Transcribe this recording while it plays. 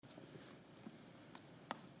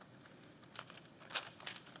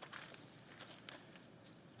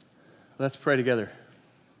Let's pray together.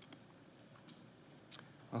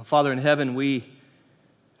 Father in heaven, we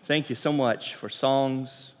thank you so much for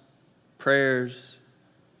songs, prayers,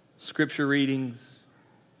 scripture readings.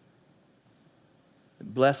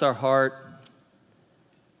 Bless our heart.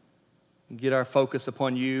 Get our focus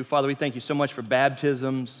upon you. Father, we thank you so much for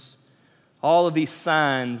baptisms, all of these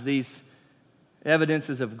signs, these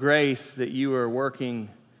evidences of grace that you are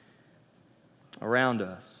working around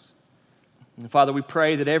us. And Father, we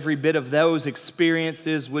pray that every bit of those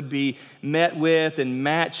experiences would be met with and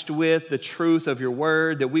matched with the truth of your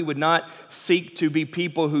word, that we would not seek to be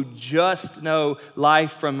people who just know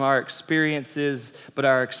life from our experiences, but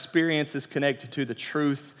our experiences connected to the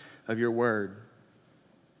truth of your word.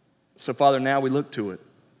 So, Father, now we look to it.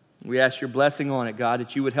 We ask your blessing on it, God,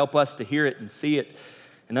 that you would help us to hear it and see it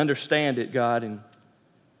and understand it, God, and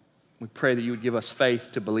we pray that you would give us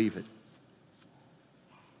faith to believe it.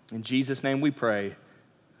 In Jesus' name we pray.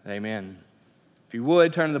 Amen. If you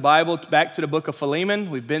would, turn the Bible back to the book of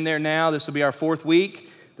Philemon. We've been there now. This will be our fourth week.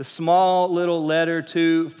 The small little letter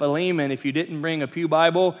to Philemon. If you didn't bring a pew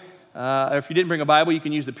Bible, or if you didn't bring a Bible, you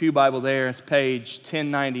can use the pew Bible there. It's page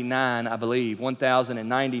 1099, I believe,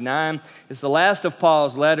 1099. It's the last of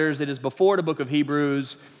Paul's letters. It is before the book of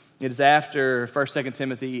Hebrews. It is after 1st, 2nd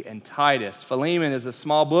Timothy, and Titus. Philemon is a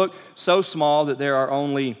small book, so small that there are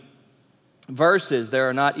only verses. There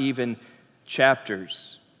are not even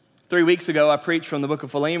chapters. 3 weeks ago, I preached from the book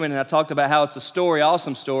of Philemon, and I talked about how it's a story,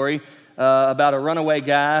 awesome story, about a runaway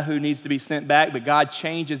guy who needs to be sent back, but God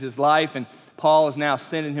changes his life, and Paul is now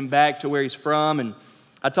sending him back to where he's from. And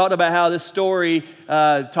I talked about how this story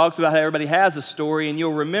talks about how everybody has a story, and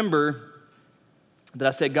you'll remember that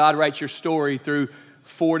I said God writes your story through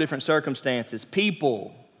 4 different circumstances: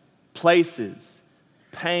 people, places,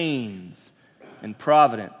 pains, and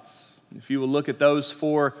providence. If you will look at those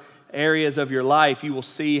 4 areas of your life, you will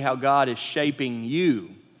see how God is shaping you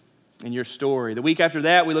in your story. The week after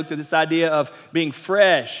that, we looked at this idea of being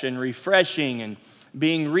fresh and refreshing and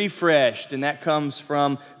being refreshed, and that comes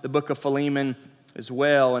from the book of Philemon as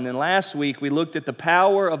well. And then last week, we looked at the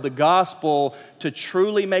power of the gospel to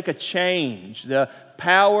truly make a change, the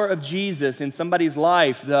power of Jesus in somebody's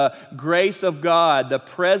life, the grace of God, the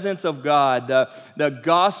presence of God, the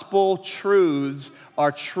gospel truths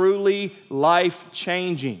are truly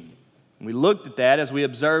life-changing. We looked at that as we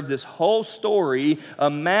observed this whole story.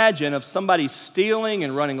 Imagine of somebody stealing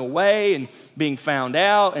and running away and being found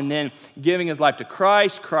out and then giving his life to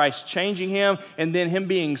Christ, Christ changing him, and then him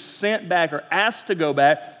being sent back or asked to go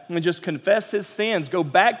back and just confess his sins, go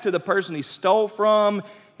back to the person he stole from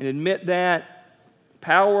and admit that.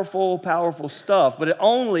 Powerful, powerful stuff. But it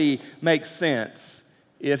only makes sense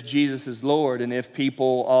if Jesus is Lord and if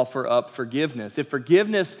people offer up forgiveness. If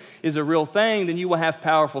forgiveness is a real thing, then you will have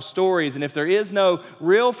powerful stories. And if there is no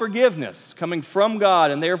real forgiveness coming from God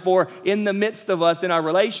and therefore in the midst of us in our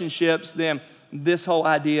relationships, then this whole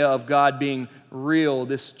idea of God being real,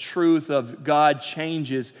 this truth of God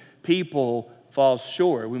changes people, falls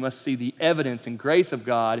short. We must see the evidence and grace of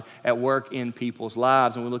God at work in people's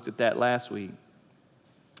lives. And we looked at that last week.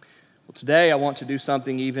 Today, I want to do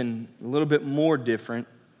something even a little bit more different.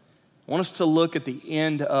 I want us to look at the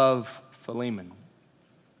end of Philemon.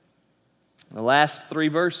 The last 3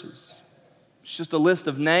 verses. It's just a list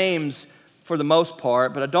of names for the most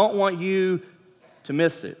part, but I don't want you to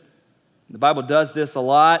miss it. The Bible does this a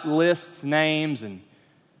lot, lists names, and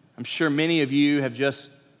I'm sure many of you have just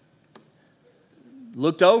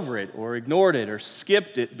looked over it or ignored it or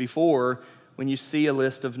skipped it before when you see a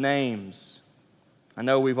list of names. I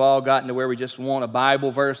know we've all gotten to where we just want a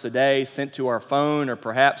Bible verse a day sent to our phone or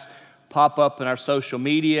perhaps pop up in our social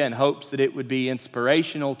media in hopes that it would be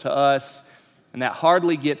inspirational to us. And that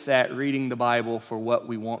hardly gets at reading the Bible for what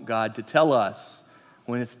we want God to tell us.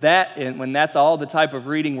 When it's that, and when that's all the type of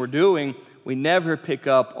reading we're doing, we never pick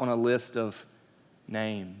up on a list of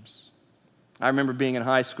names. I remember being in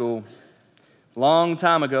high school a long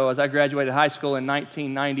time ago as I graduated high school in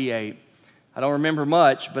 1998. I don't remember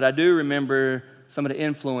much, but I do remember some of the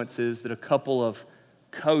influences that a couple of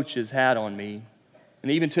coaches had on me.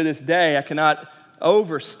 And even to this day, I cannot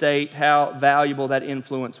overstate how valuable that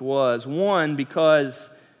influence was. One, because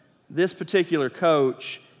this particular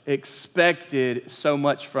coach expected so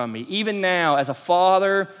much from me. Even now, as a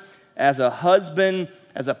father, as a husband,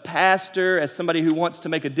 as a pastor, as somebody who wants to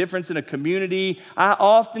make a difference in a community, I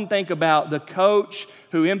often think about the coach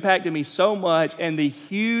who impacted me so much and the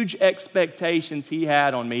huge expectations he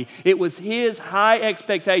had on me. It was his high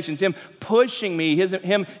expectations, him pushing me,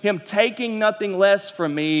 him taking nothing less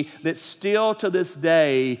from me that still to this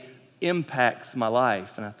day impacts my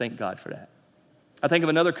life, and I thank God for that. I think of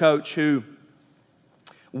another coach who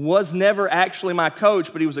was never actually my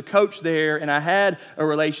coach, but he was a coach there, and I had a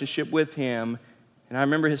relationship with him. And I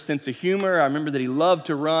remember his sense of humor. I remember that he loved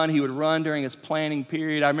to run. He would run during his planning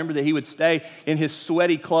period. I remember that he would stay in his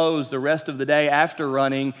sweaty clothes the rest of the day after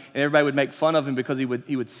running, and everybody would make fun of him because he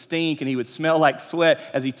would stink and he would smell like sweat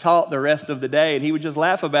as he taught the rest of the day, and he would just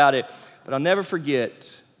laugh about it. But I'll never forget,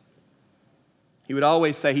 he would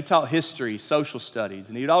always say, he taught history, social studies,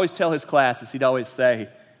 and he'd always tell his classes, he'd always say,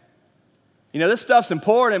 this stuff's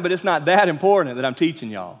important, but it's not that important that I'm teaching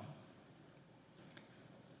y'all.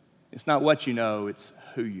 It's not what you know, it's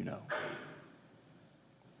who you know.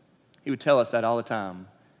 He would tell us that all the time.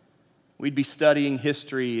 We'd be studying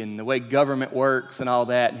history and the way government works and all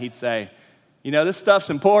that, and he'd say, this stuff's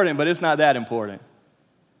important, but it's not that important.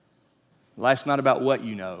 Life's not about what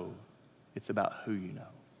you know, it's about who you know.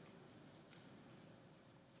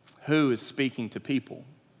 Who is speaking to people?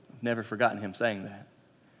 I've never forgotten him saying that.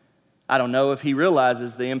 I don't know if he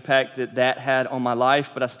realizes the impact that had on my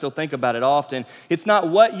life, but I still think about it often. It's not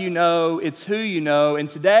what you know, it's who you know. And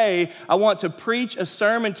today, I want to preach a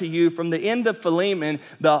sermon to you from the end of Philemon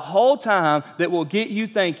the whole time that will get you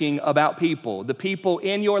thinking about people. The people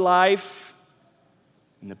in your life,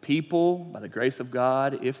 and the people, by the grace of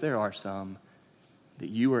God, if there are some, that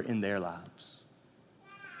you are in their lives.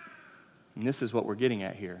 And this is what we're getting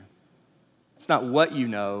at here. It's not what you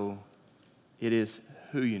know, it is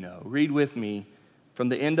who you know. Read with me from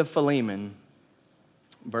the end of Philemon,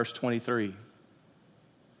 verse 23.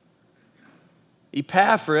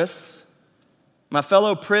 Epaphras, my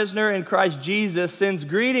fellow prisoner in Christ Jesus, sends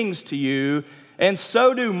greetings to you, and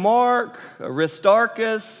so do Mark,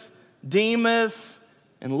 Aristarchus, Demas,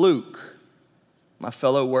 and Luke, my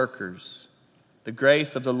fellow workers. The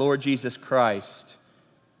grace of the Lord Jesus Christ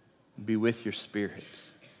be with your spirit.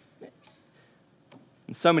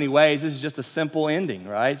 In so many ways, this is just a simple ending,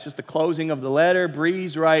 right? It's just the closing of the letter,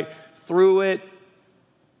 breeze right through it.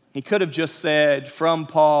 He could have just said, from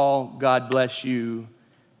Paul, God bless you.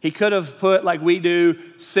 He could have put, like we do,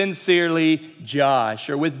 sincerely, Josh,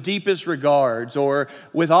 or with deepest regards, or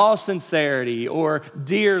with all sincerity, or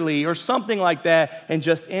dearly, or something like that, and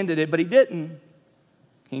just ended it, but he didn't.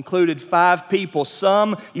 He included 5 people.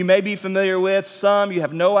 Some you may be familiar with, some you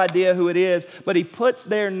have no idea who it is, but he puts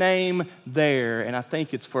their name there, and I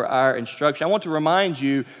think it's for our instruction. I want to remind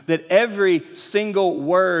you that every single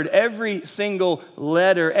word, every single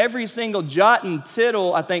letter, every single jot and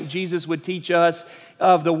tittle, I think Jesus would teach us,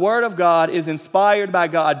 of the Word of God is inspired by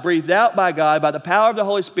God, breathed out by God, by the power of the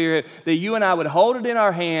Holy Spirit, that you and I would hold it in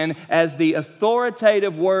our hand as the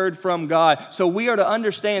authoritative Word from God. So we are to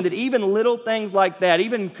understand that even little things like that,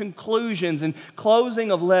 even conclusions and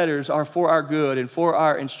closing of letters are for our good and for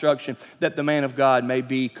our instruction, that the man of God may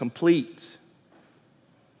be complete.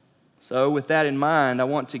 So with that in mind, I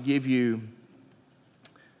want to give you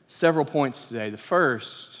several points today. The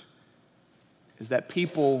first is that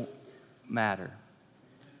people matter.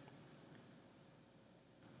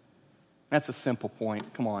 That's a simple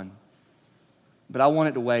point, come on. But I want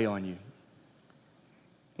it to weigh on you.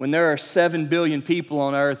 When there are 7 billion people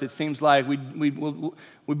on earth, it seems like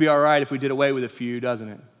we'd be all right if we did away with a few, doesn't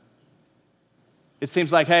it? It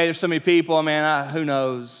seems like, hey, there's so many people, man, who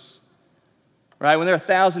knows? Right? When there are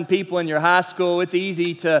 1,000 people in your high school, it's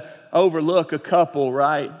easy to overlook a couple,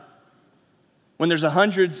 right? When there's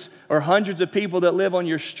hundreds of people that live on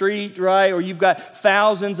your street, right? Or you've got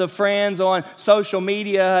thousands of friends on social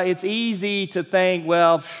media, it's easy to think,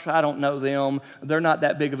 well, I don't know them. They're not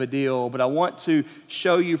that big of a deal. But I want to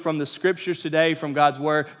show you from the Scriptures today, from God's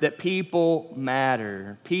Word, that people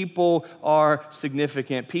matter. People are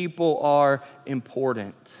significant. People are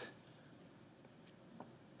important.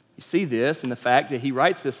 You see this in the fact that he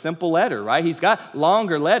writes this simple letter, right? He's got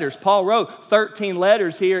longer letters. Paul wrote 13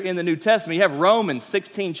 letters here in the New Testament. You have Romans,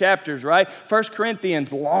 16 chapters, right? 1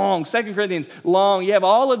 Corinthians, long. 2 Corinthians, long. You have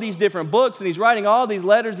all of these different books, and he's writing all these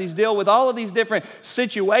letters. He's dealing with all of these different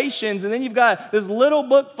situations. And then you've got this little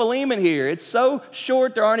book, Philemon, here. It's so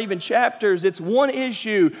short, there aren't even chapters. It's one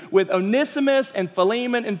issue with Onesimus and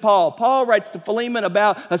Philemon and Paul. Paul writes to Philemon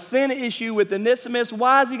about a sin issue with Onesimus.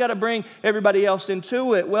 Why has he got to bring everybody else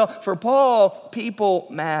into it? Well, for Paul, people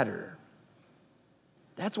matter.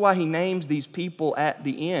 That's why he names these people at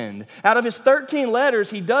the end. Out of his 13 letters,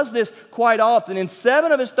 he does this quite often. In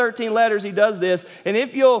 7 of his 13 letters, he does this. And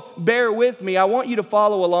if you'll bear with me, I want you to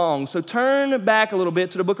follow along. So turn back a little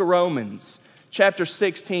bit to the book of Romans, chapter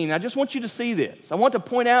 16. I just want you to see this. I want to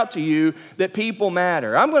point out to you that people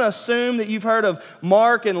matter. I'm going to assume that you've heard of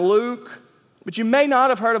Mark and Luke, but you may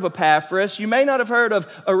not have heard of Epaphras, you may not have heard of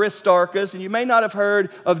Aristarchus, and you may not have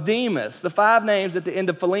heard of Demas, the 5 names at the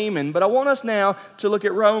end of Philemon. But I want us now to look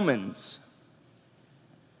at Romans.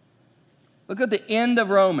 Look at the end of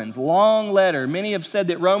Romans, long letter. Many have said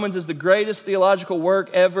that Romans is the greatest theological work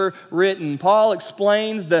ever written. Paul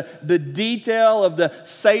explains the detail of the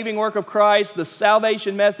saving work of Christ, the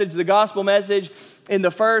salvation message, the gospel message in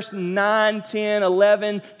the first 9, 10,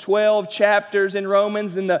 11, 12 chapters in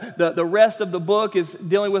Romans. And the rest of the book is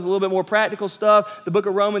dealing with a little bit more practical stuff. The book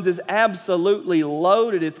of Romans is absolutely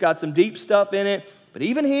loaded. It's got some deep stuff in it. But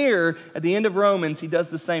even here, at the end of Romans, he does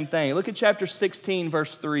the same thing. Look at chapter 16,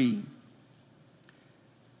 verse 3.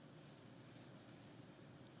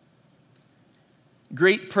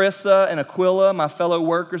 Greet Prisca and Aquila, my fellow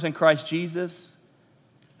workers in Christ Jesus,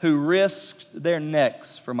 who risked their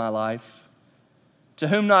necks for my life, to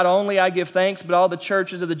whom not only I give thanks, but all the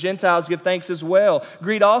churches of the Gentiles give thanks as well.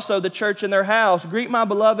 Greet also the church in their house. Greet my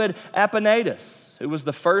beloved Epaenetus, who was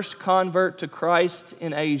the first convert to Christ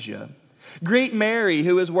in Asia. Greet Mary,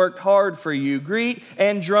 who has worked hard for you. Greet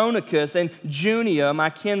Andronicus and Junia, my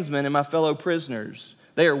kinsmen and my fellow prisoners.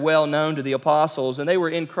 They are well known to the apostles, and they were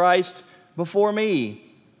in Christ before me.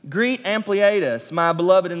 Greet Ampliatus, my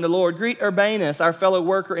beloved in the Lord. Greet Urbanus, our fellow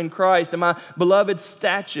worker in Christ, and my beloved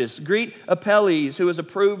Stachys. Greet Apelles, who is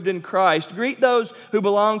approved in Christ. Greet those who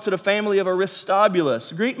belong to the family of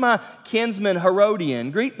Aristobulus. Greet my kinsman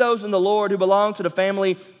Herodian. Greet those in the Lord who belong to the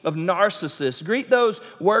family of Narcissus. Greet those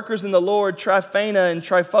workers in the Lord, Tryphena and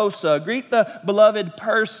Tryphosa. Greet the beloved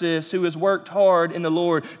Persis, who has worked hard in the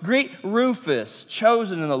Lord. Greet Rufus,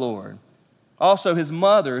 chosen in the Lord. Also his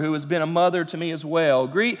mother, who has been a mother to me as well.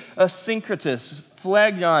 Greet Asyncritus,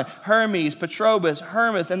 Phlegon, Hermes, Patrobas,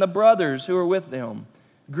 Hermas, and the brothers who are with them.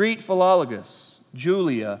 Greet Philologus,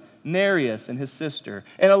 Julia, Nereus and his sister,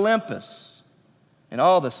 and Olympus, and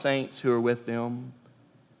all the saints who are with them.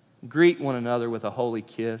 Greet one another with a holy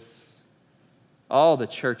kiss. All the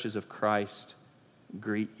churches of Christ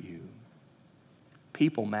greet you.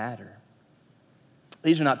 People matter.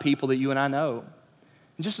 These are not people that you and I know.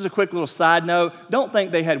 Just as a quick little side note, don't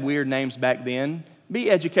think they had weird names back then. Be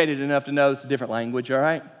educated enough to know it's a different language, all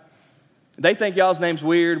right? They think y'all's name's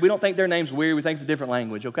weird. We don't think their name's weird. We think it's a different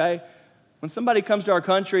language, okay? When somebody comes to our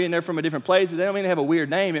country and they're from a different place, they don't mean they have a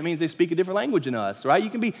weird name. It means they speak a different language than us, right?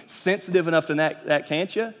 You can be sensitive enough to that,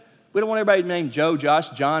 can't you? We don't want everybody named Joe, Josh,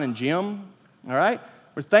 John, and Jim, all right?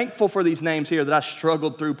 We're thankful for these names here that I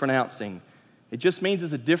struggled through pronouncing. It just means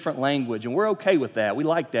it's a different language, and we're okay with that. We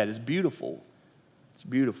like that. It's beautiful. It's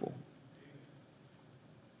beautiful.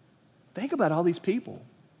 Think about all these people.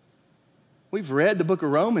 We've read the book of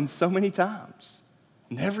Romans so many times.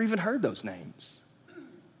 Never even heard those names.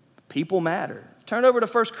 People matter. Turn over to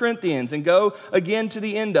 1 Corinthians and go again to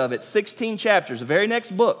the end of it. 16 chapters, the very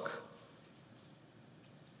next book.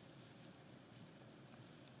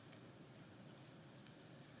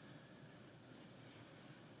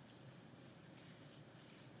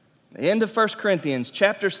 The end of 1 Corinthians,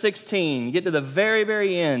 chapter 16. Get to the very,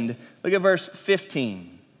 very end. Look at verse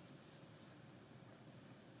 15.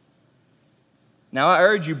 Now I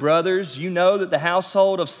urge you, brothers, you know that the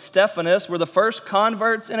household of Stephanas were the first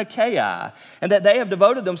converts in Achaia, and that they have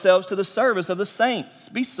devoted themselves to the service of the saints.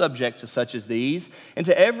 Be subject to such as these, and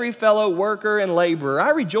to every fellow worker and laborer. I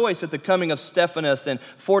rejoice at the coming of Stephanas and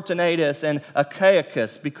Fortunatus and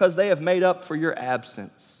Achaicus, because they have made up for your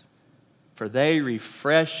absence. For they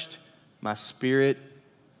refreshed my spirit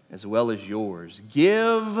as well as yours.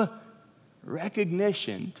 Give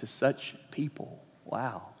recognition to such people.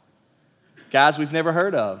 Wow. Guys we've never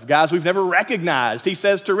heard of. Guys we've never recognized. He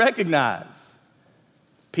says to recognize.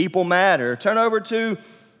 People matter. Turn over to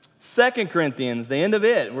 2 Corinthians, the end of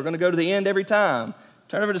it. We're going to go to the end every time.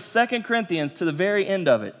 Turn over to 2 Corinthians to the very end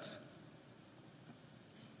of it.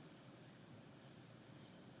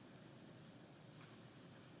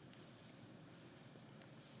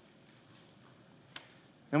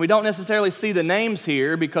 And we don't necessarily see the names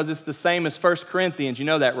here because it's the same as 1 Corinthians. You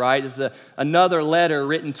know that, right? It's another letter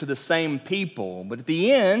written to the same people. But at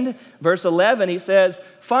the end, verse 11, he says,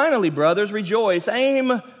 "Finally, brothers, rejoice,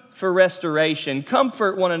 aim for restoration,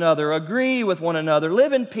 comfort one another, agree with one another,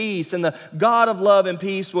 live in peace, and the God of love and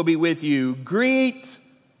peace will be with you. Greet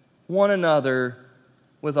one another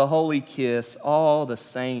with a holy kiss. All the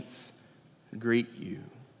saints greet you."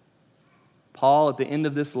 Paul, at the end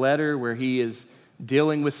of this letter, where he is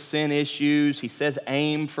dealing with sin issues, he says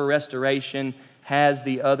aim for restoration, has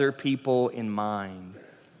the other people in mind.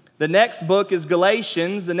 The next book is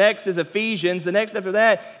Galatians, the next is Ephesians, the next after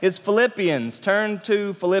that is Philippians. Turn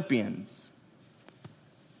to Philippians.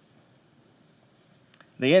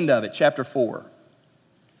 The end of it, chapter 4.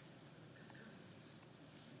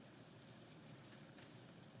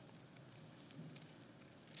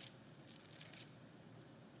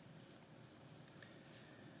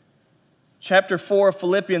 Chapter 4 of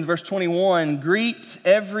Philippians, verse 21, greet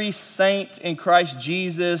every saint in Christ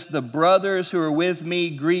Jesus. The brothers who are with me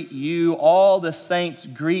greet you. All the saints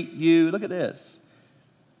greet you. Look at this.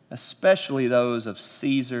 Especially those of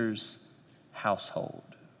Caesar's household.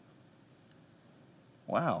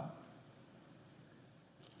 Wow.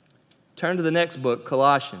 Turn to the next book,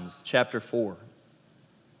 Colossians, chapter 4.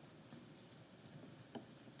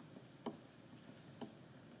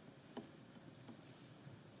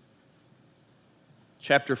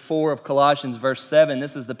 Chapter 4 of Colossians, verse 7.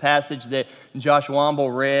 This is the passage that Josh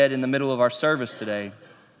Womble read in the middle of our service today.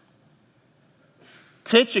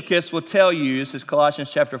 Tychicus will tell you, this is Colossians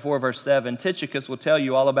chapter 4, verse 7. Tychicus will tell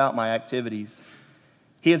you all about my activities.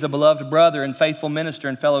 He is a beloved brother and faithful minister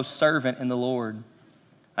and fellow servant in the Lord.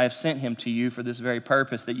 I have sent him to you for this very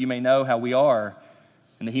purpose, that you may know how we are,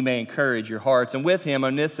 and that he may encourage your hearts. And with him,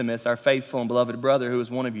 Onesimus, our faithful and beloved brother, who is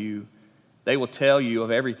one of you. They will tell you of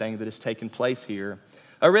everything that has taken place here.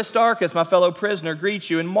 Aristarchus, my fellow prisoner,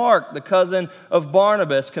 greets you, and Mark, the cousin of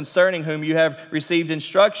Barnabas, concerning whom you have received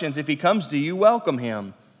instructions. If he comes to you, welcome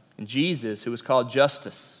him. And Jesus, who is called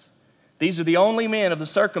Justus. These are the only men of the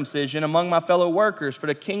circumcision among my fellow workers for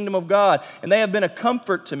the kingdom of God, and they have been a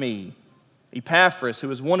comfort to me. Epaphras,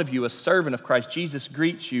 who is one of you, a servant of Christ Jesus,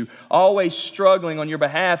 greets you, always struggling on your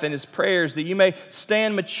behalf in his prayers, that you may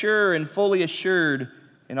stand mature and fully assured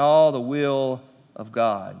in all the will of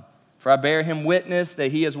God. For I bear him witness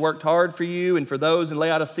that he has worked hard for you and for those in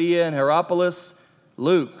Laodicea and Hierapolis.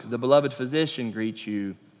 Luke, the beloved physician, greets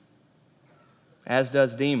you, as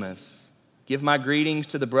does Demas. Give my greetings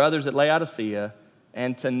to the brothers at Laodicea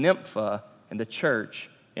and to Nympha and the church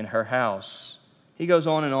in her house. He goes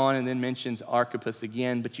on and then mentions Archippus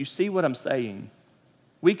again, but you see what I'm saying.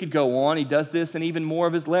 We could go on. He does this in even more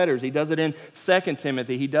of his letters. He does it in 2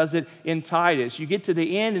 Timothy. He does it in Titus. You get to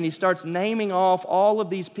the end and he starts naming off all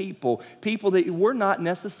of these people that we're not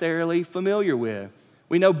necessarily familiar with.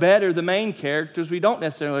 We know better the main characters. We don't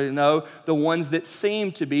necessarily know the ones that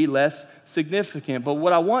seem to be less significant. But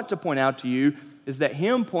what I want to point out to you is that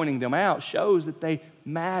him pointing them out shows that they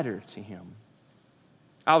matter to him.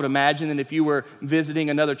 I would imagine that if you were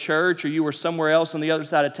visiting another church or you were somewhere else on the other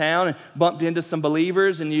side of town and bumped into some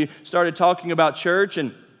believers and you started talking about church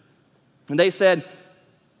and they said,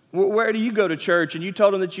 where do you go to church? And you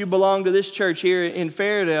told them that you belong to this church here in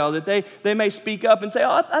Fairdale, that they may speak up and say,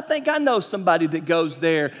 oh, I think I know somebody that goes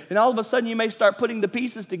there. And all of a sudden you may start putting the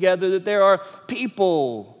pieces together that there are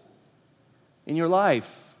people in your life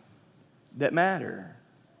that matter.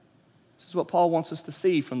 This is what Paul wants us to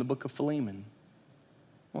see from the book of Philemon.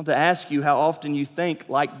 I want to ask you how often you think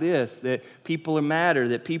like this, that people matter,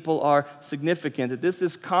 that people are significant, that this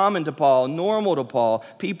is common to Paul, normal to Paul.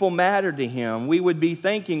 People matter to him. We would be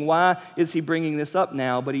thinking, why is he bringing this up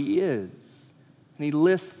now? But he is. And he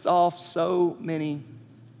lists off so many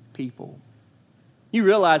people. You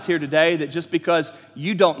realize here today that just because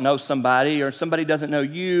you don't know somebody or somebody doesn't know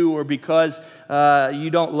you or because you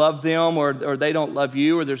don't love them or they don't love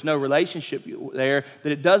you or there's no relationship there,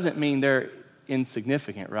 that it doesn't mean they're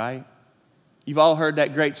insignificant, right? You've all heard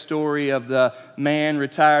that great story of the man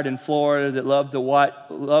retired in Florida that loved to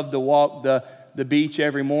walk the beach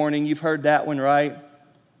every morning. You've heard that one, right?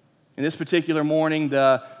 And this particular morning,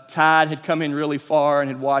 the tide had come in really far and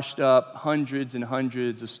had washed up hundreds and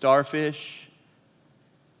hundreds of starfish.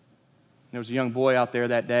 There was a young boy out there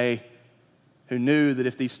that day who knew that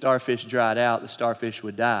if these starfish dried out, the starfish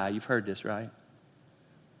would die. You've heard this, right?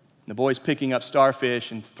 The boy's picking up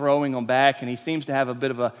starfish and throwing them back, and he seems to have a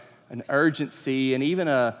bit of an urgency and even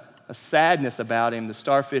a sadness about him. The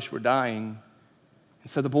starfish were dying. And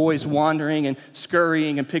so the boy's wandering and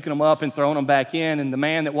scurrying and picking them up and throwing them back in, and the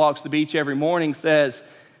man that walks the beach every morning says,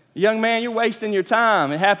 young man, you're wasting your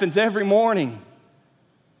time. It happens every morning.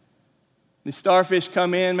 These starfish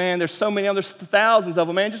come in, man. There's so many, there's thousands of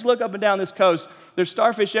them, man. Just look up and down this coast. There's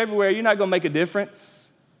starfish everywhere. You're not going to make a difference.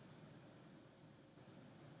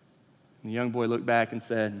 And the young boy looked back and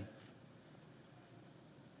said,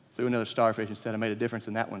 threw another starfish and said, I made a difference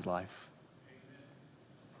in that one's life.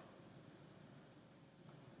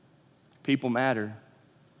 People matter.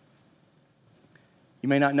 You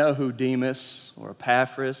may not know who Demas or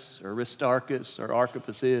Epaphras or Aristarchus or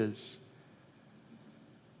Archippus is.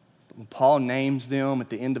 But when Paul names them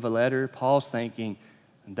at the end of a letter, Paul's thinking,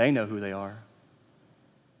 they know who they are.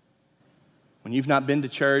 When you've not been to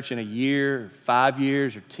church in a year, or 5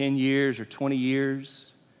 years, or 10 years, or 20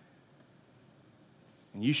 years,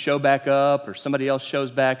 and you show back up, or somebody else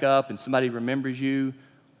shows back up, and somebody remembers you,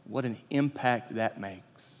 what an impact that makes.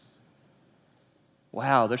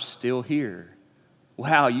 Wow, they're still here.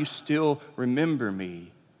 Wow, you still remember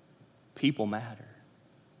me. People matter.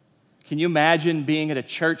 Can you imagine being at a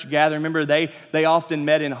church gathering? Remember, they often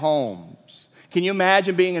met in homes. Can you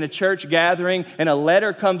imagine being in a church gathering and a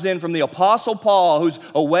letter comes in from the Apostle Paul, who's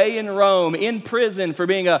away in Rome, in prison for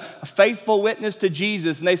being a faithful witness to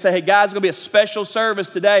Jesus, and they say, hey guys, it's going to be a special service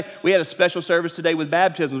today. We had a special service today with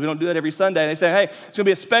baptisms. We don't do it every Sunday. And they say, hey, it's going to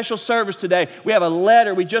be a special service today. We have a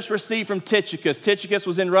letter we just received from Tychicus. Tychicus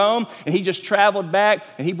was in Rome, and he just traveled back,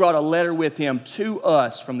 and he brought a letter with him to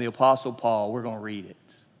us from the Apostle Paul. We're going to read it.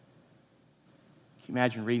 Can you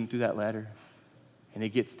imagine reading through that letter? And it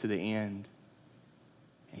gets to the end.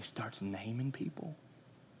 And he starts naming people.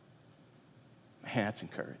 Man, that's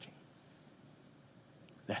encouraging.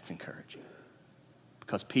 That's encouraging.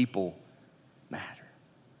 Because people matter.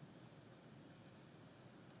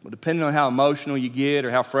 Well, depending on how emotional you get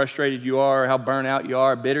or how frustrated you are or how burnt out you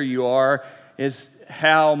are, bitter you are, is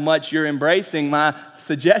how much you're embracing my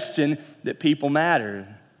suggestion that people matter.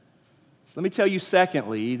 So let me tell you,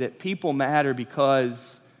 secondly, that people matter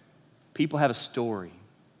because people have a story.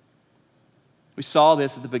 We saw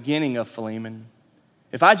this at the beginning of Philemon.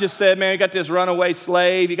 If I just said, man, you got this runaway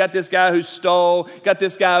slave, you got this guy who stole, you got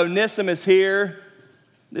this guy Onesimus here,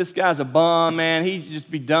 this guy's a bum, man, he'd just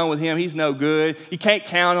be done with him, he's no good, you can't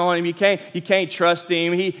count on him, you can't trust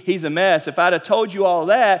him, he's a mess. If I'd have told you all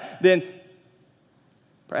that, then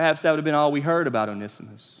perhaps that would have been all we heard about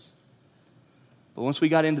Onesimus. But once we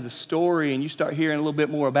got into the story and you start hearing a little bit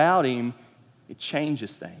more about him, it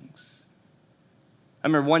changes things. I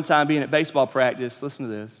remember one time being at baseball practice. Listen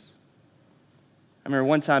to this. I remember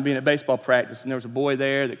one time being at baseball practice, and there was a boy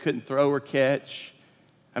there that couldn't throw or catch.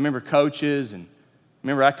 I remember coaches, and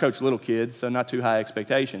remember I coached little kids, so not too high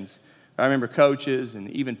expectations. But I remember coaches and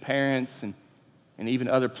even parents and even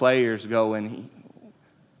other players going,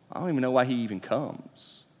 I don't even know why he even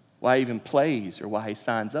comes, why he even plays, or why he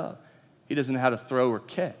signs up. He doesn't know how to throw or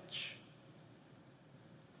catch.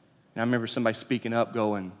 And I remember somebody speaking up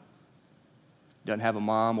going, doesn't have a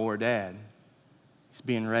mom or a dad. He's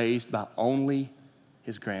being raised by only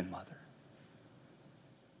his grandmother.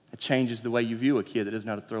 It changes the way you view a kid that doesn't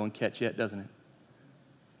know how to throw and catch yet, doesn't it?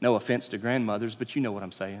 No offense to grandmothers, but you know what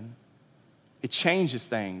I'm saying. It changes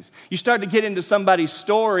things. You start to get into somebody's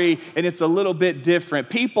story, and it's a little bit different.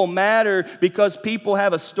 People matter because people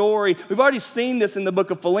have a story. We've already seen this in the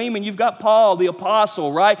book of Philemon. You've got Paul, the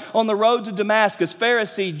apostle, right? On the road to Damascus,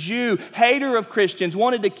 Pharisee, Jew, hater of Christians,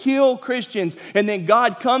 wanted to kill Christians, and then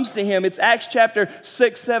God comes to him. It's Acts chapter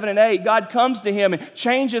 6, 7, and 8. God comes to him and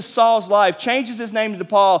changes Saul's life, changes his name to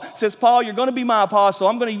Paul, says, Paul, you're going to be my apostle.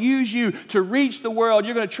 I'm going to use you to reach the world.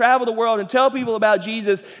 You're going to travel the world and tell people about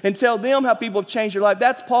Jesus and tell them how people have changed their life.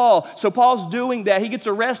 That's Paul. So Paul's doing that. He gets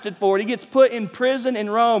arrested for it. He gets put in prison in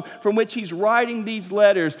Rome from which he's writing these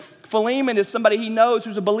letters. Philemon is somebody he knows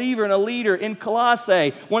who's a believer and a leader in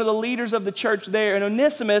Colossae, one of the leaders of the church there. And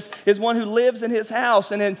Onesimus is one who lives in his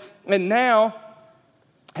house and now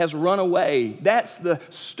has run away. That's the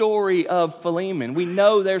story of Philemon. We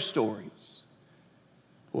know their stories.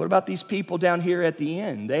 What about these people down here at the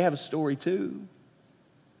end? They have a story too.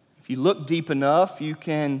 If you look deep enough, you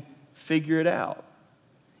can figure it out.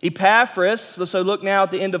 Epaphras, so look now at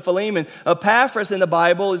the end of Philemon. Epaphras in the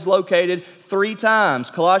Bible is located 3 times.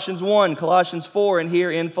 Colossians 1, Colossians 4, and here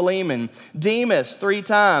in Philemon. Demas 3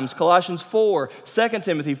 times. Colossians 4, 2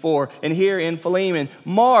 Timothy 4, and here in Philemon.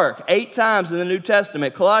 Mark 8 times in the New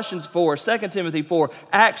Testament. Colossians 4, 2 Timothy 4,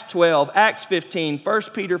 Acts 12, Acts 15, 1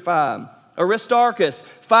 Peter 5. Aristarchus,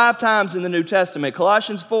 5 times in the New Testament.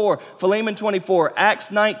 Colossians 4, Philemon 24, Acts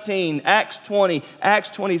 19, Acts 20, Acts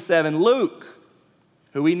 27. Luke,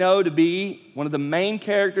 who we know to be one of the main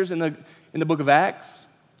characters in the book of Acts.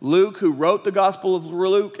 Luke, who wrote the Gospel of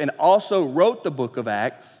Luke and also wrote the book of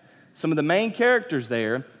Acts. Some of the main characters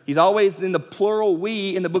there. He's always in the plural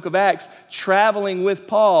we in the book of Acts, traveling with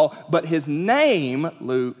Paul. But his name,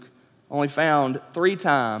 Luke, only found 3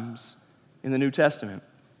 times in the New Testament.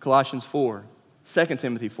 Colossians 4, 2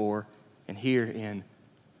 Timothy 4, and here in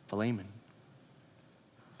Philemon.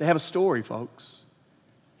 They have a story, folks.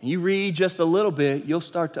 And you read just a little bit, you'll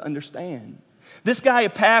start to understand. This guy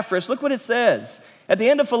Epaphras, look what it says. At the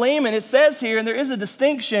end of Philemon, it says here, and there is a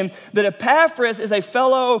distinction, that Epaphras is a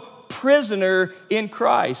fellow prisoner in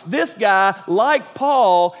Christ. This guy, like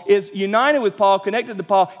Paul, is united with Paul, connected to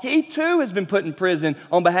Paul. He too has been put in prison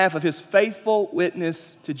on behalf of his faithful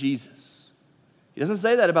witness to Jesus. He doesn't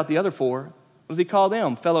say that about the other 4. What does he call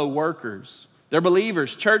them? Fellow workers. They're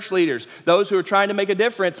believers, church leaders, those who are trying to make a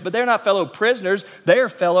difference, but they're not fellow prisoners, they're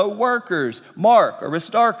fellow workers. Mark,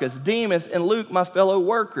 Aristarchus, Demas, and Luke, my fellow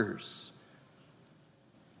workers.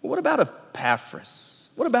 Well, what about Epaphras?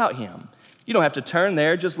 What about him? You don't have to turn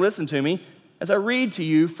there, just listen to me as I read to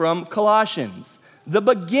you from Colossians. The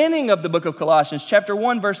beginning of the book of Colossians, chapter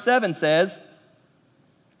 1, verse 7 says,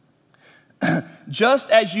 just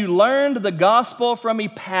as you learned the gospel from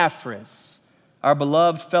Epaphras, our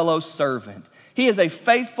beloved fellow servant. He is a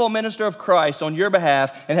faithful minister of Christ on your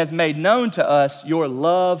behalf and has made known to us your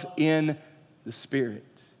love in the Spirit.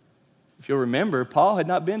 If you'll remember, Paul had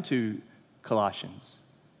not been to Colossians.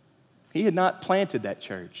 He had not planted that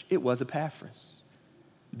church. It was Epaphras.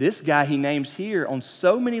 This guy he names here on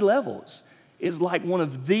so many levels is like one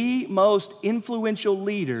of the most influential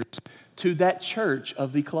leaders to that church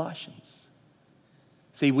of the Colossians.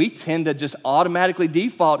 See, we tend to just automatically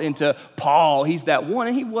default into Paul. He's that one,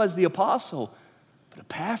 and he was the apostle. But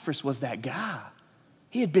Epaphras was that guy.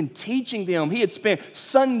 He had been teaching them. He had spent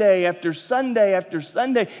Sunday after Sunday after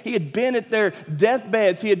Sunday. He had been at their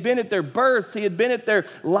deathbeds. He had been at their births. He had been at their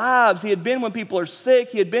lives. He had been when people are sick.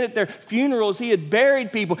 He had been at their funerals. He had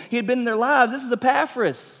buried people. He had been in their lives. This is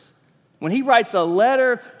Epaphras. When he writes a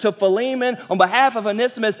letter to Philemon on behalf of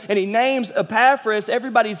Onesimus and he names Epaphras,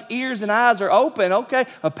 everybody's ears and eyes are open. Okay,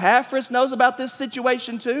 Epaphras knows about this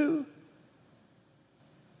situation too.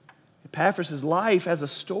 Epaphras' life has a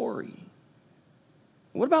story.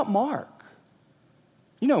 What about Mark?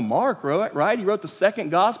 You know Mark, right? He wrote the second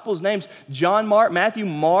gospel. His name's John Mark, Matthew,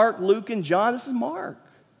 Mark, Luke, and John. This is Mark.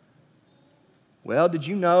 Well, did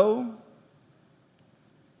you know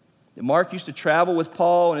that Mark used to travel with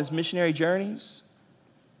Paul on his missionary journeys?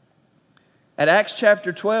 At Acts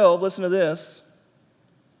chapter 12, listen to this.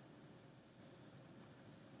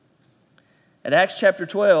 At Acts chapter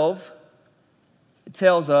 12, it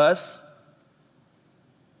tells us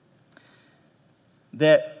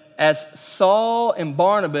that as Saul and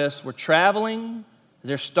Barnabas were traveling,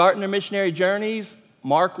 they're starting their missionary journeys,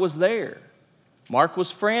 Mark was there. Mark was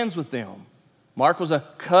friends with them. Mark was a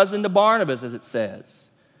cousin to Barnabas, as it says.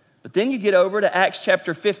 But then you get over to Acts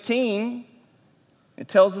chapter 15, it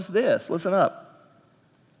tells us this. Listen up.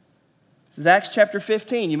 This is Acts chapter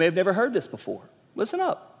 15. You may have never heard this before. Listen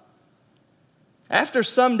up. After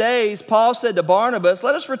some days, Paul said to Barnabas,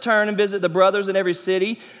 let us return and visit the brothers in every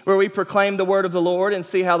city where we proclaim the word of the Lord and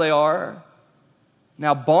see how they are.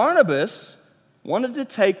 Now, Barnabas wanted to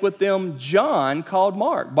take with them John called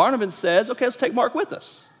Mark. Barnabas says, okay, let's take Mark with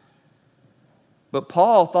us. But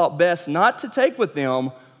Paul thought best not to take with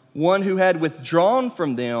them one who had withdrawn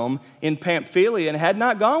from them in Pamphylia and had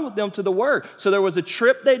not gone with them to the work. So there was a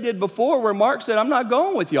trip they did before where Mark said, I'm not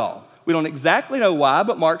going with y'all. We don't exactly know why,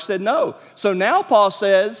 but Mark said no. So now Paul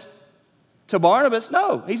says to Barnabas,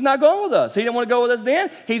 no, he's not going with us. He didn't want to go with us then.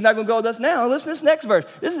 He's not going to go with us now. Listen to this next verse.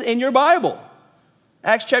 This is in your Bible.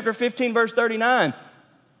 Acts chapter 15, verse 39.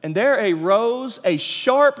 And there arose a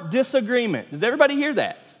sharp disagreement. Does everybody hear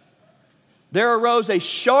that? There arose a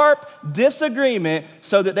sharp disagreement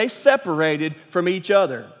so that they separated from each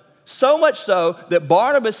other. So much so that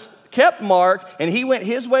Barnabas kept Mark and he went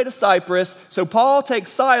his way to Cyprus. So Paul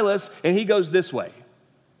takes Silas and he goes this way.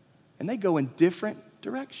 And they go in different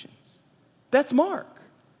directions. That's Mark.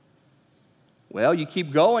 Well, you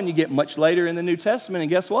keep going, you get much later in the New Testament, and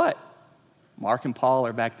guess what? Mark and Paul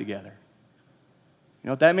are back together. You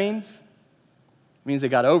know what that means? It means they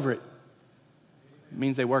got over it. It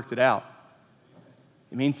means they worked it out.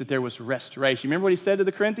 It means that there was restoration. Remember what he said to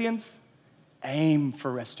the Corinthians? Aim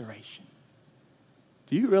for restoration.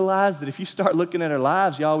 Do you realize that if you start looking at our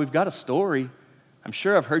lives, y'all, we've got a story. I'm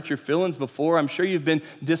sure I've hurt your feelings before. I'm sure you've been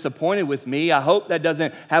disappointed with me. I hope that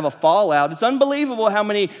doesn't have a fallout. It's unbelievable how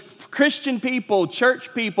many Christian people,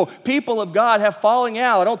 church people, people of God have falling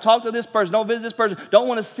out. I don't talk to this person, don't visit this person, don't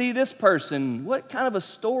want to see this person. What kind of a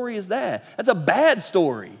story is that? That's a bad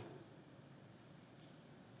story.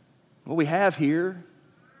 What we have here,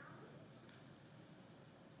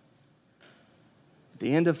 at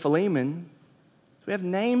the end of Philemon, we have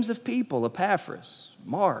names of people, Epaphras,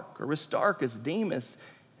 Mark, Aristarchus, Demas,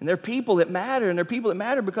 and they're people that matter, and they're people that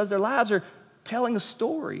matter because their lives are telling a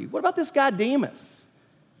story. What about this guy Demas?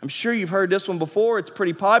 I'm sure you've heard this one before. It's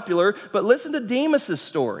pretty popular, but listen to Demas'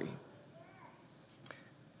 story.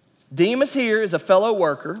 Demas here is a fellow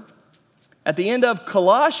worker. At the end of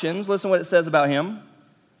Colossians, listen what it says about him.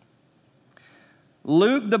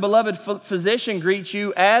 Luke, the beloved physician, greets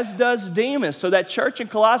you, as does Demas. So that church in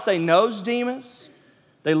Colossae knows Demas.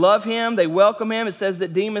 They love him. They welcome him. It says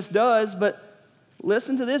that Demas does. But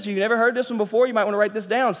listen to this. If you've never heard this one before, you might want to write this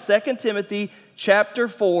down. 2 Timothy chapter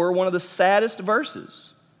 4, one of the saddest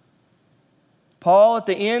verses. Paul, at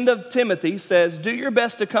the end of Timothy, says, do your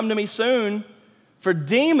best to come to me soon, for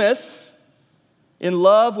Demas, in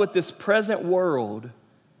love with this present world,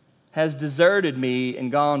 has deserted me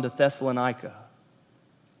and gone to Thessalonica.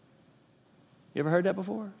 You ever heard that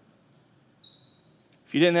before?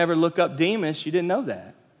 If you didn't ever look up Demas, you didn't know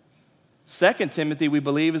that. 2 Timothy, we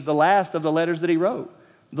believe, is the last of the letters that he wrote.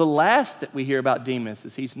 The last that we hear about Demas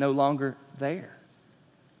is he's no longer there.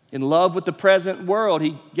 In love with the present world,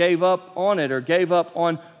 he gave up on it, or gave up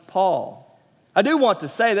on Paul. I do want to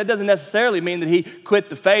say that doesn't necessarily mean that he quit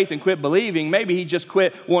the faith and quit believing. Maybe he just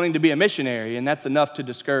quit wanting to be a missionary, and that's enough to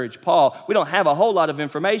discourage Paul. We don't have a whole lot of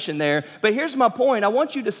information there, but here's my point. I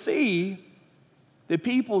want you to see that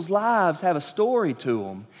people's lives have a story to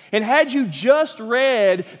them. And had you just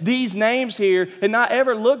read these names here and not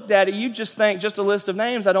ever looked at it, you just think, just a list of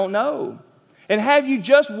names, I don't know. And have you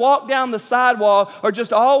just walked down the sidewalk or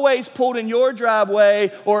just always pulled in your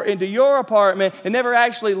driveway or into your apartment and never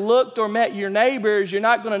actually looked or met your neighbors, you're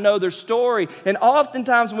not going to know their story. And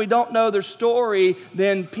oftentimes when we don't know their story,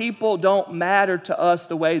 then people don't matter to us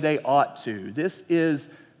the way they ought to. This is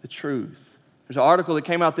the truth. There's an article that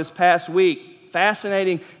came out this past week.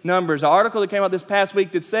 Fascinating numbers. An article that came out this past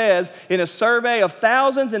week that says, in a survey of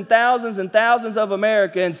thousands and thousands and thousands of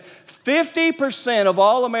Americans, 50% of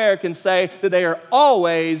all Americans say that they are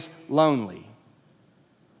always lonely.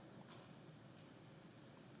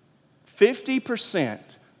 50%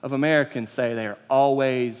 of Americans say they are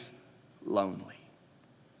always lonely.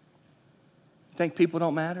 You think people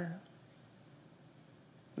don't matter?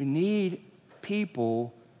 We need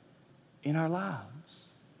people in our lives.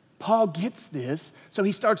 Paul gets this, so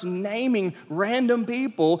he starts naming random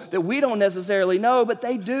people that we don't necessarily know, but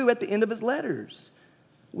they do at the end of his letters.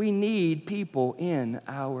 We need people in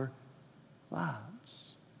our lives.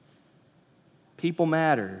 People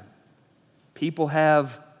matter. People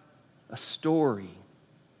have a story.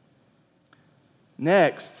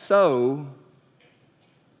 Next, so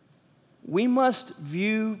we must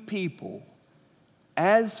view people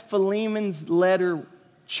as Philemon's letter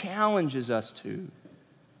challenges us to,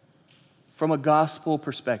 from a gospel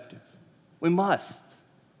perspective. We must.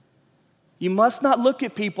 You must not look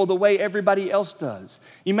at people the way everybody else does.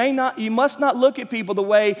 You must not look at people the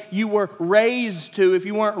way you were raised to if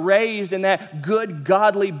you weren't raised in that good,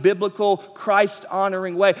 godly, biblical,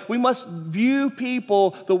 Christ-honoring way. We must view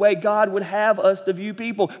people the way God would have us to view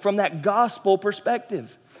people, from that gospel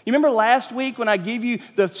perspective. You remember last week when I gave you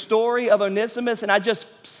the story of Onesimus and I just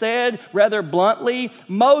said rather bluntly,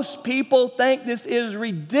 most people think this is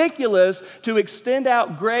ridiculous to extend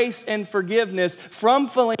out grace and forgiveness from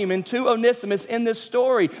Philemon to Onesimus in this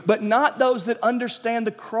story, but not those that understand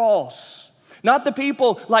the cross. Not the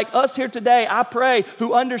people like us here today, I pray,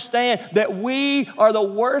 who understand that we are the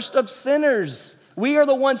worst of sinners. We are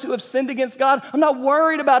the ones who have sinned against God. I'm not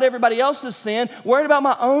worried about everybody else's sin, worried about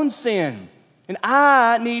my own sin. And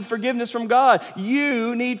I need forgiveness from God.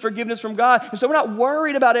 You need forgiveness from God. And so we're not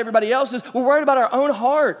worried about everybody else's. We're worried about our own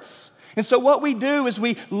hearts. And so what we do is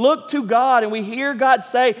we look to God and we hear God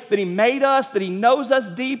say that He made us, that He knows us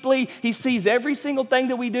deeply. He sees every single thing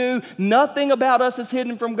that we do. Nothing about us is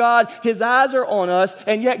hidden from God. His eyes are on us.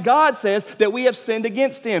 And yet God says that we have sinned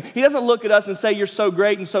against Him. He doesn't look at us and say, you're so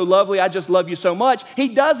great and so lovely, I just love you so much. He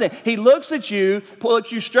doesn't. He looks at you,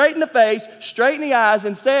 looks you straight in the face, straight in the eyes,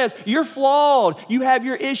 and says, you're flawed. You have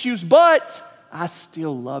your issues, but I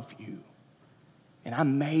still love you. And I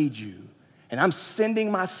made you. And I'm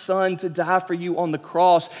sending my Son to die for you on the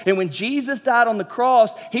cross. And when Jesus died on the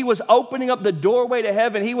cross, He was opening up the doorway to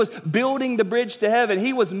heaven. He was building the bridge to heaven.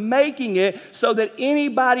 He was making it so that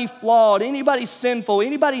anybody flawed, anybody sinful,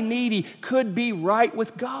 anybody needy could be right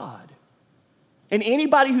with God. And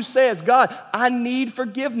anybody who says, God, I need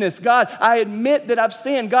forgiveness. God, I admit that I've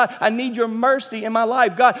sinned. God, I need your mercy in my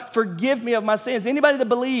life. God, forgive me of my sins. Anybody that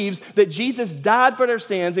believes that Jesus died for their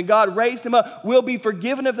sins and God raised Him up will be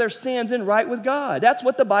forgiven of their sins and right with God. That's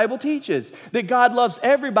what the Bible teaches, that God loves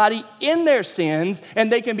everybody in their sins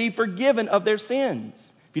and they can be forgiven of their sins.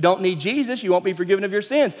 If you don't need Jesus, you won't be forgiven of your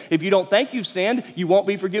sins. If you don't think you've sinned, you won't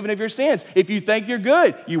be forgiven of your sins. If you think you're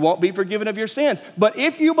good, you won't be forgiven of your sins. But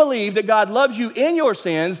if you believe that God loves you in your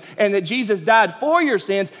sins and that Jesus died for your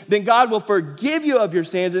sins, then God will forgive you of your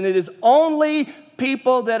sins, and it is only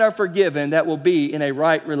people that are forgiven that will be in a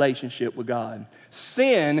right relationship with God.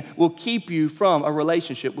 Sin will keep you from a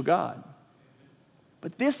relationship with God.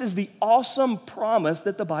 But this is the awesome promise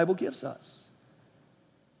that the Bible gives us.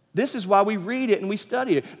 This is why we read it and we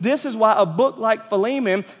study it. This is why a book like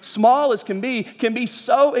Philemon, small as can be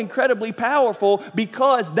so incredibly powerful,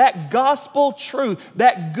 because that gospel truth,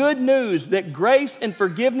 that good news that grace and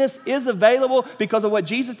forgiveness is available because of what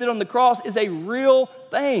Jesus did on the cross, is a real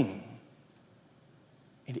thing.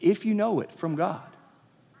 And if you know it from God,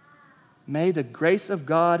 may the grace of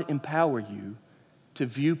God empower you to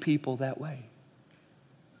view people that way.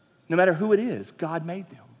 No matter who it is, God made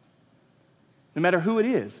them. No matter who it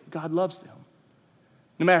is, God loves them.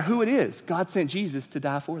 No matter who it is, God sent Jesus to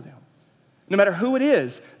die for them. No matter who it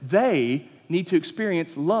is, they need to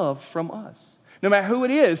experience love from us. No matter who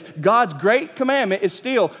it is, God's great commandment is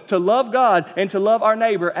still to love God and to love our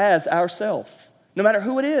neighbor as ourselves. No matter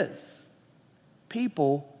who it is,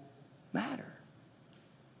 people matter.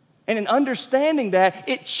 And in understanding that,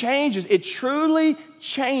 it truly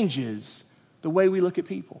changes the way we look at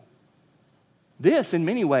people. This, in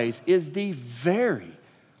many ways, is the very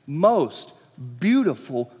most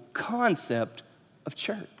beautiful concept of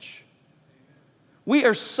church. We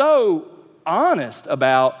are so honest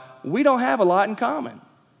about we don't have a lot in common.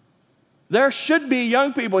 There should be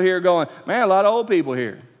young people here going, man, a lot of old people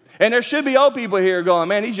here. And there should be old people here going,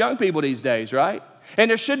 man, these young people these days, right? And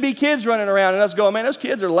there should be kids running around and us going, man, those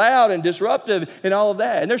kids are loud and disruptive and all of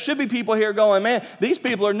that. And there should be people here going, man, these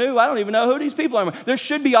people are new. I don't even know who these people are. There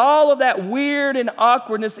should be all of that weird and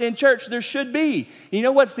awkwardness in church. There should be. You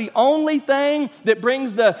know what's the only thing that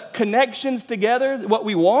brings the connections together, what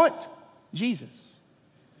we want? Jesus.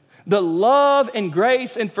 The love and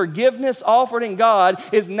grace and forgiveness offered in God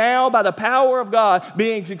is now, by the power of God,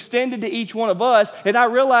 being extended to each one of us. And I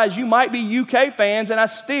realize you might be UK fans, and I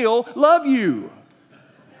still love you.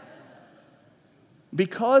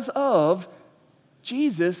 Because of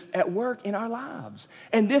Jesus at work in our lives.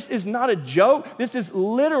 And this is not a joke. This is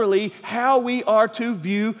literally how we are to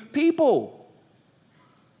view people.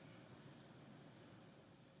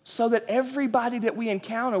 So that everybody that we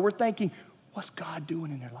encounter, we're thinking, what's God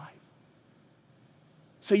doing in their life?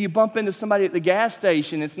 So you bump into somebody at the gas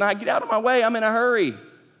station. It's not, get out of my way, I'm in a hurry.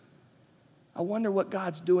 I wonder what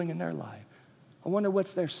God's doing in their life. I wonder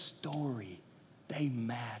what's their story. They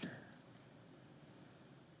matter.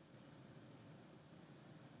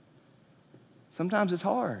 Sometimes it's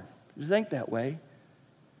hard to think that way,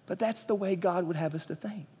 but that's the way God would have us to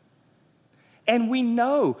think. And we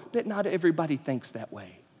know that not everybody thinks that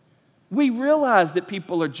way. We realize that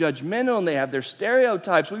people are judgmental and they have their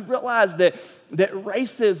stereotypes. We realize that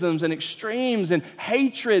racisms and extremes and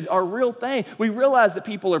hatred are a real thing. We realize that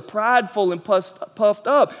people are prideful and puffed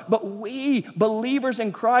up. But we, believers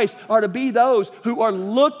in Christ, are to be those who are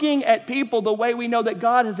looking at people the way we know that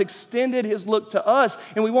God has extended His look to us.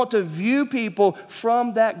 And we want to view people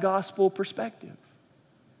from that gospel perspective.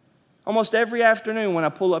 Almost every afternoon when I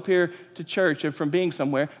pull up here to church and from being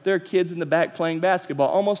somewhere, there are kids in the back playing basketball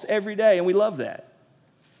almost every day, and we love that.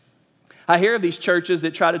 I hear of these churches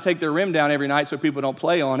that try to take their rim down every night so people don't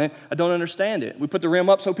play on it. I don't understand it. We put the rim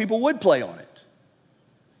up so people would play on it.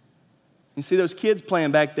 You see those kids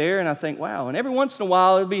playing back there, and I think, wow. And every once in a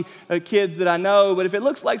while, it'll be kids that I know, but if it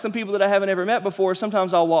looks like some people that I haven't ever met before,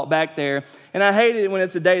 sometimes I'll walk back there. And I hate it when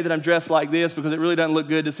it's a day that I'm dressed like this because it really doesn't look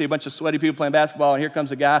good to see a bunch of sweaty people playing basketball, and here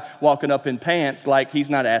comes a guy walking up in pants like he's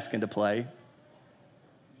not asking to play.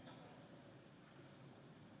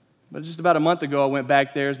 But just about a month ago, I went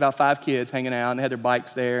back there. There's about 5 kids hanging out, and they had their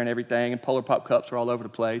bikes there and everything, and Polar Pop cups were all over the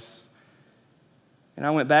place. And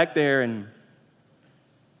I went back there, and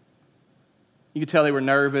you could tell they were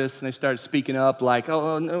nervous, and they started speaking up like,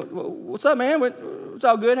 oh, no, what's up, man? What's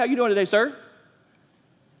all good? How you doing today, sir?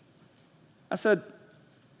 I said,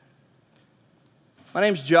 my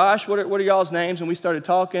name's Josh. What are y'all's names? And we started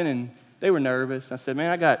talking, and they were nervous. I said, man,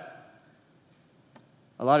 I got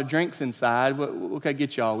a lot of drinks inside. What can I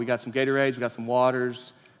get y'all? We got some Gatorades, we got some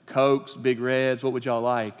waters, Cokes, Big Reds. What would y'all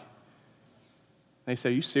like? They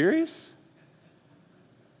said, are you serious?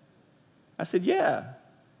 I said, yeah.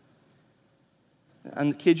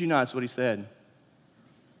 And kid you not, that's what he said.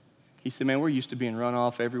 He said, man, we're used to being run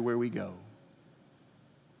off everywhere we go.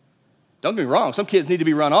 Don't get me wrong, some kids need to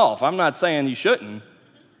be run off. I'm not saying you shouldn't.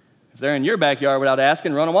 If they're in your backyard without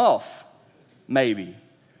asking, run them off. Maybe.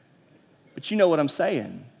 But you know what I'm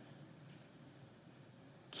saying.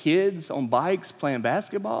 Kids on bikes playing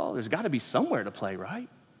basketball, there's got to be somewhere to play, right?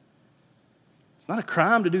 It's not a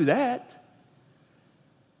crime to do that.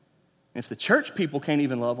 And if the church people can't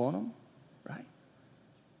even love on them, right?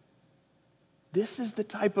 This is the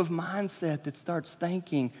type of mindset that starts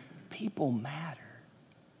thinking people matter.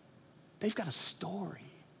 They've got a story.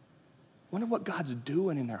 Wonder what God's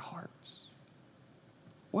doing in their hearts.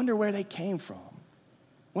 Wonder where they came from.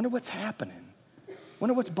 Wonder what's happening.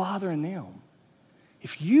 Wonder what's bothering them.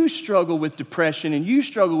 If you struggle with depression and you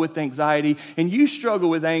struggle with anxiety and you struggle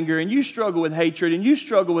with anger and you struggle with hatred and you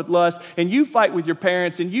struggle with lust and you fight with your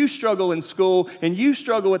parents and you struggle in school and you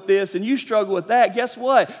struggle with this and you struggle with that, guess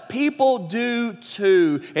what? People do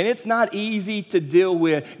too, and it's not easy to deal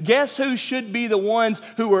with. Guess who should be the ones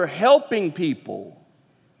who are helping people?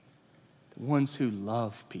 The ones who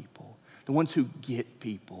love people. The ones who get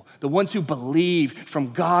people. The ones who believe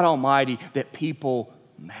from God Almighty that people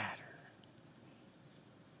matter.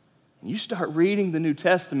 And you start reading the New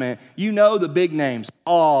Testament, you know the big names,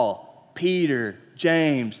 Paul, Peter,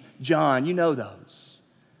 James, John, you know those.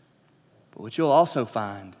 But what you'll also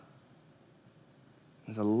find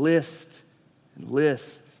is a list and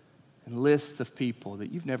lists and lists of people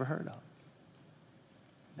that you've never heard of.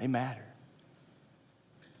 They matter.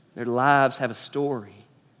 Their lives have a story.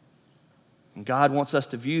 And God wants us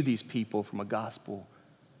to view these people from a gospel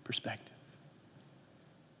perspective.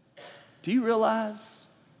 Do you realize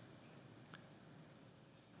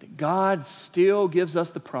that God still gives us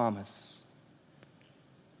the promise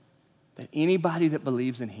that anybody that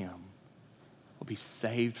believes in Him will be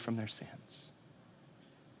saved from their sins?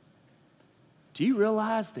 Do you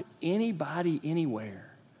realize that anybody, anywhere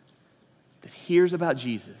that hears about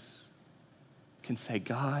Jesus can say,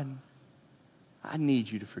 God, I need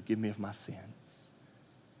you to forgive me of my sins.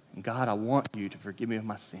 And God, I want you to forgive me of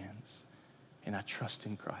my sins. And I trust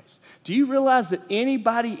in Christ. Do you realize that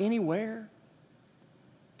anybody, anywhere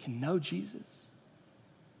can know Jesus?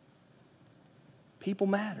 People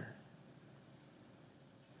matter.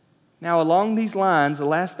 Now, along these lines, the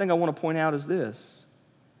last thing I want to point out is this.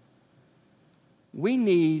 We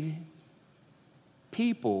need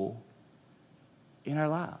people in our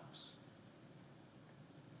lives.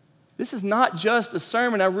 This is not just a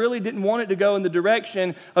sermon. I really didn't want it to go in the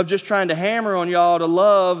direction of just trying to hammer on y'all to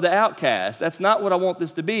love the outcast. That's not what I want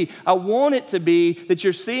this to be. I want it to be that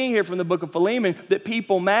you're seeing here from the book of Philemon that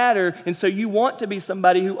people matter, and so you want to be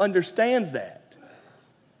somebody who understands that.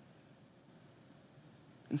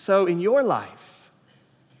 And so in your life,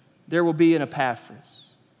 there will be an Epaphras.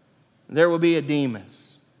 There will be a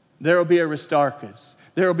Demas. There will be a Aristarchus.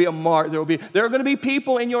 There will be a Mark. There are going to be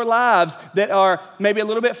people in your lives that are maybe a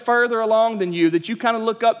little bit further along than you, that you kind of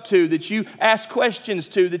look up to, that you ask questions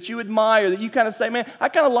to, that you admire, that you kind of say, man, I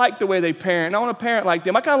kind of like the way they parent. I want to parent like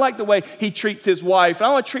them. I kind of like the way he treats his wife. And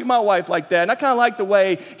I want to treat my wife like that. And I kind of like the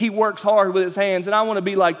way he works hard with his hands. And I want to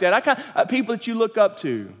be like that. People that you look up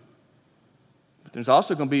to. But there's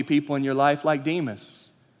also going to be people in your life like Demas.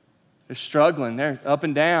 They're struggling. They're up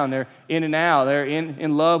and down. They're in and out. They're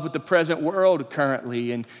in love with the present world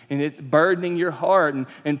currently. And it's burdening your heart.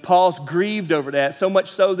 And Paul's grieved over that, so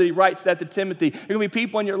much so that he writes that to Timothy. There are going to be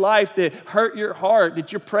people in your life that hurt your heart,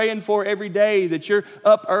 that you're praying for every day, that you're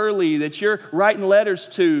up early, that you're writing letters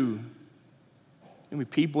to. There are going to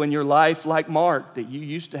be people in your life like Mark that you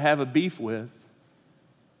used to have a beef with.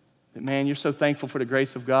 That, man, you're so thankful for the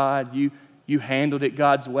grace of God. You handled it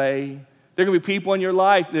God's way. There are going to be people in your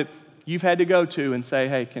life that you've had to go to and say,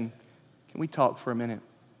 hey, can we talk for a minute?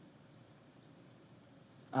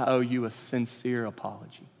 I owe you a sincere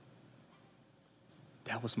apology.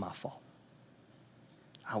 That was my fault.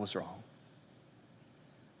 I was wrong.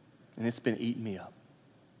 And it's been eating me up.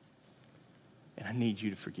 And I need you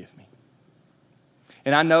to forgive me.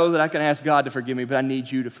 And I know that I can ask God to forgive me, but I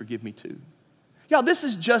need you to forgive me too. Y'all, this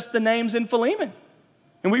is just the names in Philemon.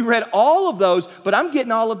 And we read all of those, but I'm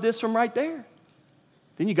getting all of this from right there.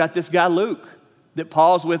 Then you got this guy Luke that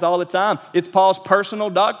Paul's with all the time. It's Paul's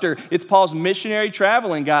personal doctor. It's Paul's missionary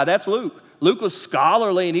traveling guy. That's Luke. Luke was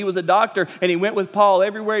scholarly and he was a doctor and he went with Paul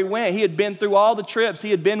everywhere he went. He had been through all the trips.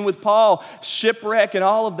 He had been with Paul, shipwreck and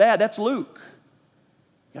all of that. That's Luke.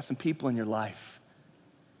 You got some people in your life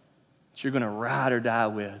that you're going to ride or die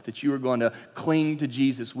with, that you are going to cling to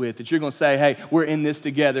Jesus with, that you're going to say, hey, we're in this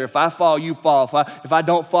together. If I fall, you fall. If I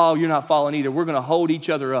don't fall, you're not falling either. We're going to hold each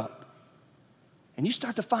other up. And you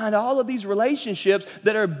start to find all of these relationships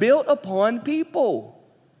that are built upon people.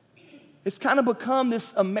 It's kind of become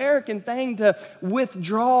this American thing to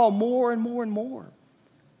withdraw more and more and more.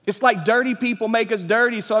 It's like dirty people make us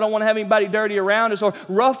dirty, so I don't want to have anybody dirty around us, or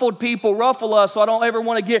ruffled people ruffle us, so I don't ever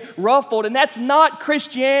want to get ruffled. And that's not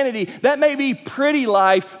Christianity. That may be pretty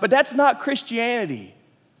life, but that's not Christianity.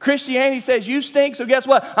 Christianity says you stink, so guess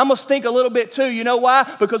what? I'm going to stink a little bit too. You know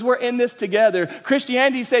why? Because we're in this together.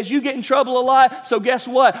 Christianity says you get in trouble a lot, so guess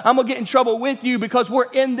what? I'm going to get in trouble with you because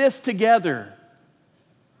we're in this together.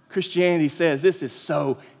 Christianity says this is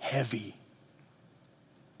so heavy,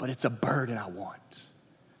 but it's a burden I want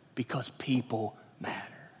because people matter.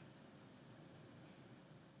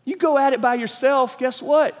 You go at it by yourself, guess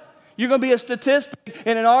what? You're going to be a statistic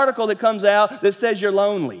in an article that comes out that says you're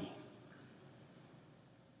lonely.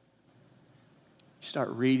 You start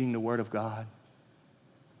reading the Word of God,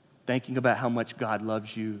 thinking about how much God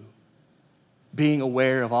loves you, being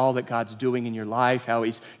aware of all that God's doing in your life, how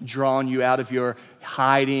He's drawn you out of your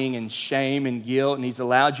hiding and shame and guilt, and He's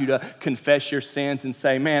allowed you to confess your sins and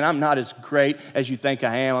say, man, I'm not as great as you think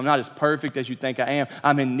I am. I'm not as perfect as you think I am.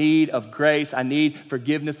 I'm in need of grace. I need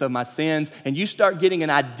forgiveness of my sins. And you start getting an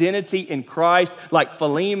identity in Christ like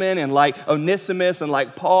Philemon and like Onesimus and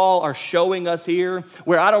like Paul are showing us here,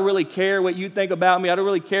 where I don't really care what you think about me. I don't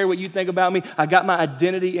really care what you think about me. I got my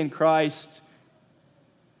identity in Christ.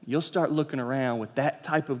 You'll start looking around with that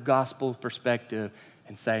type of gospel perspective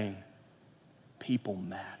and saying, people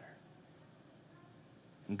matter.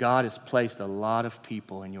 And God has placed a lot of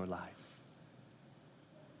people in your life.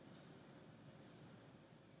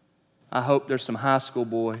 I hope there's some high school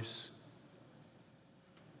boys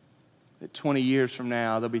that 20 years from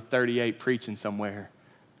now, they'll be 38 preaching somewhere,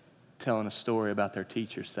 telling a story about their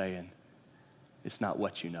teacher saying, it's not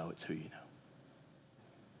what you know, it's who you know.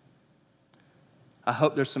 I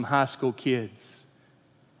hope there's some high school kids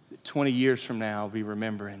that 20 years from now will be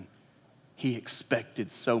remembering, he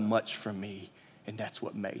expected so much from me, and that's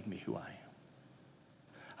what made me who I am.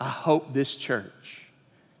 I hope this church,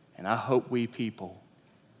 and I hope we people,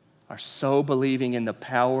 are so believing in the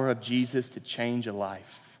power of Jesus to change a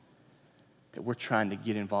life that we're trying to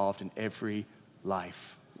get involved in every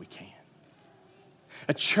life we can.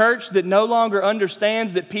 A church that no longer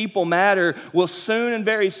understands that people matter will soon and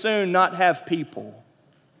very soon not have people.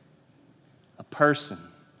 A person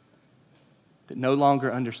that no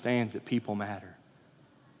longer understands that people matter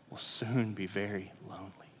will soon be very lonely.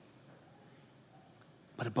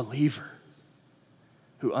 But a believer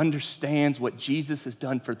who understands what Jesus has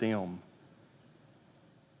done for them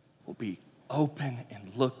will be open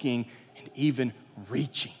and looking and even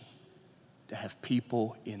reaching to have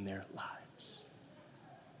people in their lives.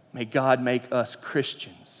 May God make us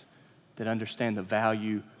Christians that understand the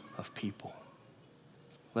value of people.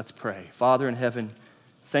 Let's pray. Father in heaven,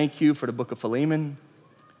 thank you for the book of Philemon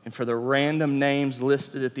and for the random names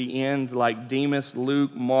listed at the end like Demas,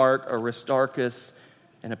 Luke, Mark, Aristarchus,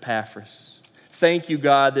 and Epaphras. Thank you,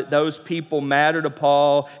 God, that those people matter to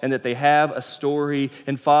Paul and that they have a story.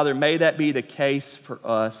 And Father, may that be the case for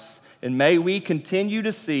us. And may we continue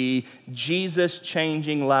to see Jesus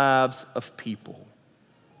changing lives of people.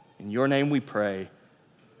 In your name we pray,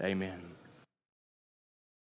 amen.